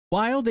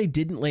While they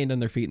didn't land on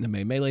their feet in the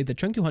main melee, the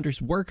Chengdu hunters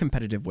were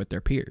competitive with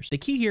their peers. The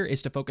key here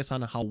is to focus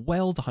on how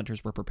well the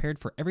hunters were prepared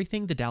for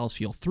everything the Dallas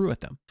Fuel threw at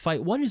them.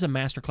 Fight 1 is a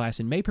masterclass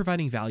in Mei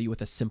providing value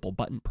with a simple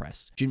button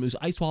press. Jinmu's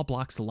Ice Wall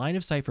blocks the line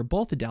of sight for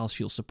both the Dallas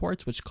Fuel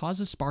supports, which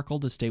causes Sparkle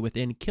to stay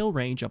within kill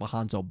range of a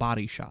Hanzo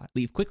body shot.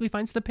 Leaf quickly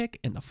finds the pick,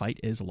 and the fight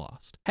is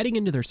lost. Heading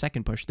into their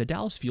second push, the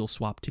Dallas Fuel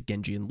swap to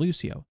Genji and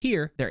Lucio.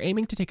 Here, they're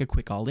aiming to take a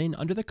quick all-in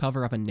under the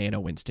cover of a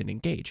nano instant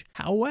engage.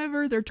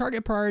 However, their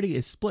target priority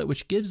is split,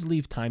 which gives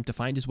Leaf time to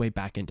find his way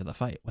back into the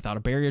fight. Without a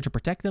barrier to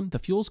protect them, the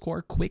Fuel's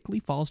core quickly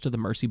falls to the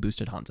Mercy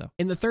boosted Hanzo.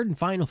 In the third and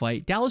final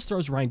fight, Dallas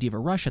throws Rein D.Va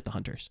Rush at the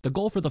hunters. The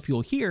goal for the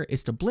Fuel here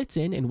is to blitz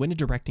in and win a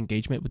direct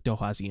engagement with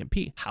Doha's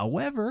EMP.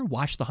 However,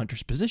 watch the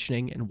hunters'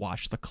 positioning and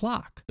watch the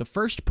clock. The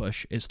first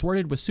push is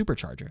thwarted with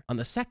Supercharger. On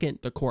the second,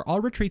 the core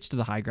all retreats to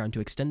the high ground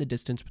to extend the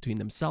distance between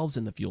themselves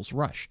and the Fuel's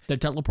rush. Their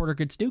teleporter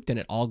gets nuked and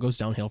it all goes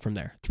downhill from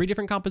there. 3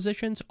 different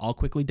compositions, all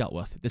quickly dealt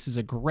with. This is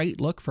a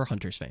great look for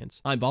Hunters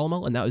fans. I'm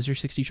Volamel, and that was your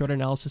 60 short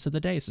analysis of the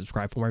day.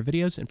 Subscribe for more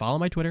videos and follow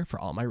my Twitter for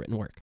all my written work.